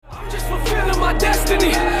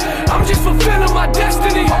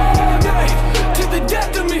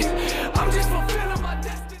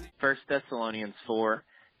First Thessalonians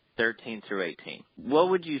 4:13 through 18. What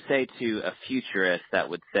would you say to a futurist that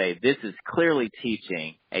would say this is clearly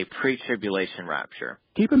teaching a pre-tribulation rapture?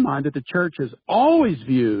 Keep in mind that the church has always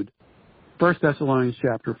viewed First Thessalonians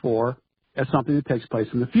chapter 4 as something that takes place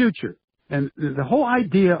in the future. And the whole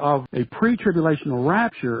idea of a pre-tribulational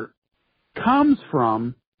rapture comes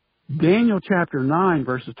from Daniel chapter 9,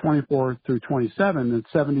 verses 24 through 27, and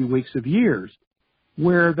 70 weeks of years,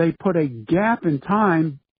 where they put a gap in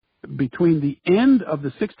time between the end of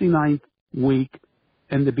the 69th week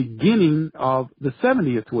and the beginning of the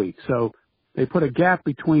 70th week. So they put a gap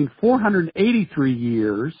between 483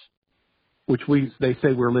 years, which they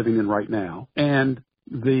say we're living in right now, and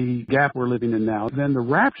the gap we're living in now. Then the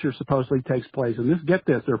rapture supposedly takes place, and get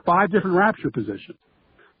this, there are 5 different rapture positions.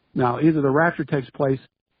 Now, either the rapture takes place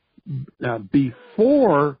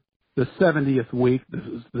before the 70th week,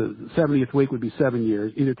 the 70th week would be 7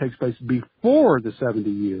 years, either takes place before the 7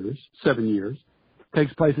 years,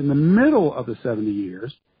 takes place in the middle of the 70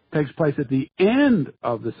 years, takes place at the end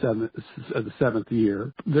of the seventh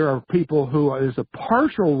year. There are people there's a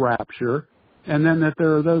partial rapture, and then that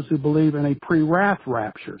there are those who believe in a pre-wrath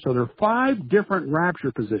rapture. So there are 5 different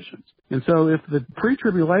rapture positions. And so if the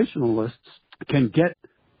pre-tribulationists can get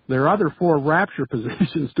their other 4 rapture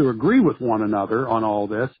positions to agree with one another on all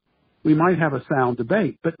this, we might have a sound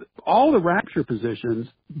debate. But all the rapture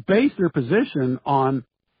positions base their position on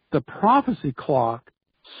the prophecy clock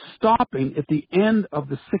stopping at the end of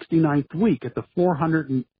the 69th week, at the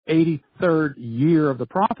 483rd year of the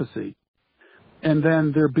prophecy. And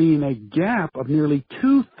then there being a gap of nearly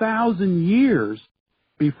 2,000 years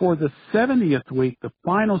before the 70th week, the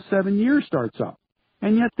final 7 years starts up.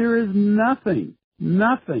 And yet there is nothing in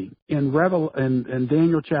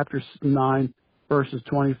Daniel chapter 9, verses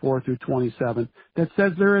 24 through 27, that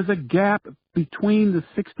says there is a gap between the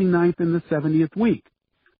 69th and the 70th week.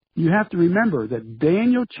 You have to remember that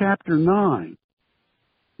Daniel chapter 9,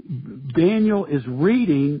 Daniel is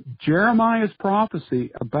reading Jeremiah's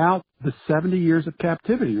prophecy about the 70 years of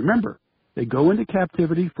captivity. Remember, they go into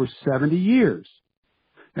captivity for 70 years.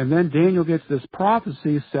 And then Daniel gets this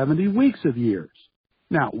prophecy, 70 weeks of years.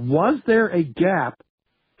 Now, was there a gap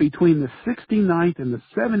between the 69th and the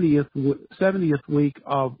 70th week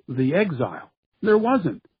of the exile? There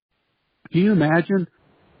wasn't. Can you imagine?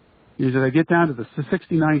 They get down to the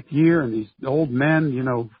 69th year, and these old men,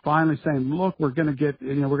 finally saying, "Look, we're going to get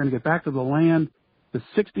back to the land. The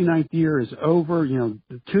 69th year is over. 1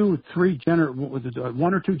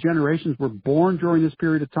 or 2 generations were born during this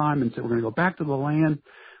period of time, and said we're going to go back to the land.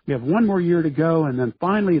 We have 1 more year to go, and then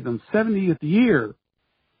finally, the 70th year,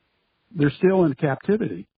 they're still in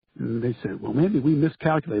captivity." And they said, "Well, maybe we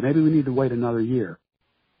miscalculated. Maybe we need to wait another year."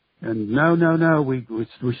 And no,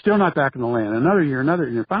 we're still not back in the land. Another year.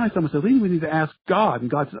 Finally, someone said, "We need to ask God." And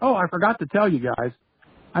God said, "Oh, I forgot to tell you guys.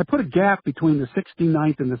 I put a gap between the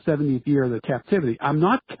 69th and the 70th year of the captivity. I'm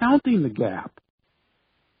not counting the gap.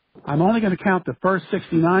 I'm only going to count the first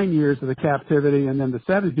 69 years of the captivity and then the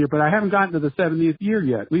 70th year, but I haven't gotten to the 70th year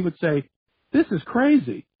yet." We would say, this is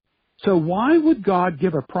crazy. So why would God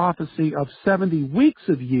give a prophecy of 70 weeks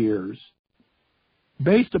of years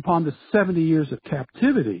based upon the 70 years of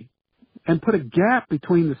captivity and put a gap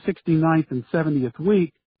between the 69th and 70th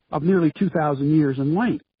week of nearly 2,000 years in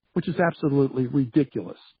length, which is absolutely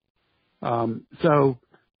ridiculous? So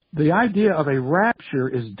the idea of a rapture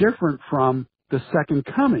is different from the second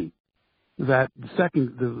coming. That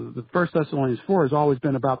the First Thessalonians 4 has always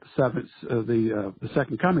been about the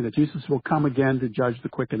second coming, that Jesus will come again to judge the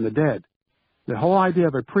quick and the dead. The whole idea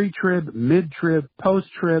of a pre-trib, mid-trib,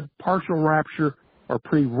 post-trib, partial rapture, or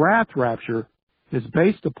pre-wrath rapture is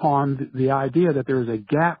based upon the idea that there is a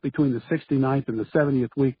gap between the 69th and the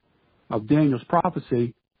 70th week of Daniel's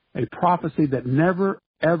prophecy, a prophecy that never,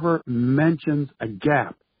 ever mentions a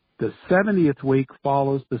gap. The 70th week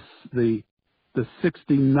follows the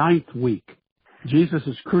 69th week. Jesus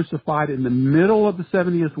is crucified in the middle of the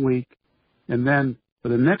 70th week, and then for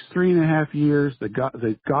the next 3.5 years,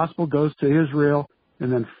 the gospel goes to Israel,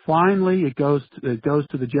 and then finally it goes to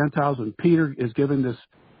the Gentiles, and Peter is given this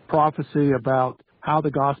prophecy about how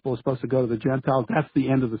the gospel is supposed to go to the Gentiles. That's the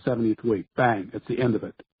end of the 70th week. Bang, that's the end of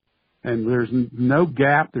it. And there's no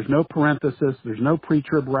gap, there's no parenthesis, there's no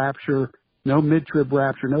pre-trib rapture, no mid-trib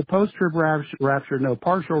rapture, no post-trib rapture, no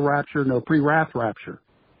partial rapture, no pre-wrath rapture.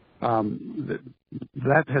 The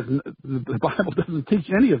Bible doesn't teach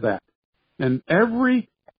any of that. And every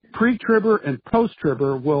pre-tribber and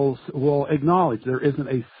post-tribber will acknowledge there isn't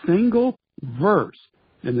a single verse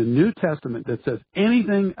in the New Testament that says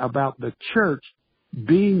anything about the church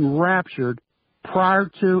being raptured prior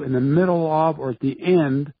to, in the middle of, or at the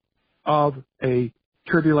end of a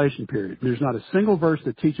tribulation period. There's not a single verse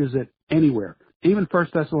that teaches it anywhere. Even 1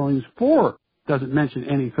 Thessalonians 4 doesn't mention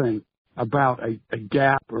anything about a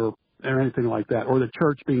gap or anything like that, or the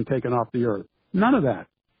church being taken off the earth. None of that.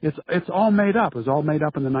 It's all made up. It was all made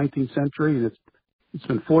up in the 19th century, and it's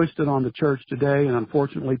been foisted on the church today, and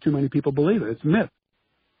unfortunately too many people believe it. It's myth.